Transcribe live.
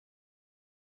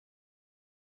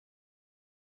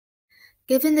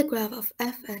Given the graph of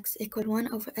fx equal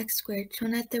 1 over x squared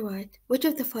shown at the right, which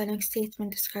of the following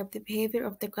statements describe the behavior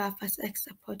of the graph as x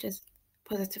approaches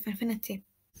positive infinity?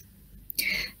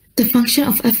 The function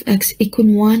of fx equal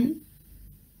 1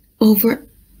 over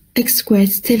x squared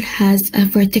still has a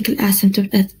vertical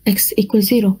asymptote at x equals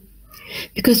 0,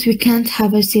 because we can't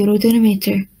have a zero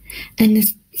denominator, and it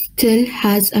still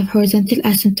has a horizontal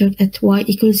asymptote at y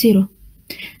equals 0,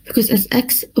 because as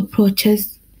x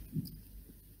approaches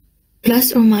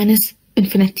plus or minus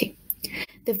infinity,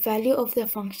 the value of the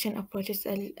function approaches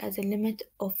as a limit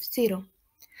of 0.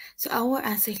 So our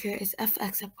answer here is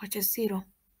fx approaches 0.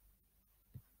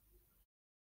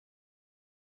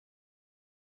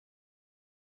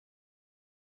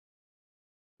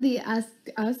 They asked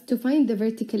us to find the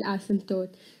vertical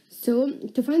asymptote. So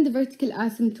to find the vertical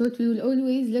asymptote, we will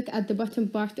always look at the bottom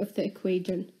part of the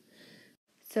equation.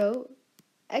 So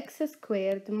x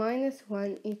squared minus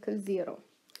 1 equals 0.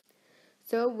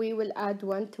 So we will add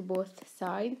 1 to both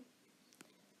sides,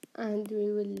 and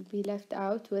we will be left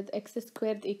out with x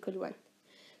squared equal 1.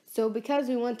 So because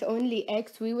we want only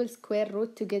x, we will square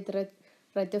root to get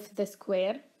rid of the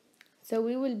square. So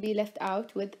we will be left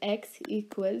out with x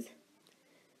equals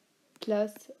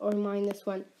plus or minus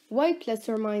 1. Why plus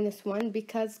or minus 1?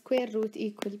 Because square root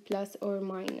equals plus or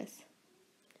minus.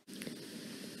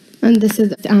 And this is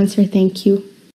the answer. Thank you.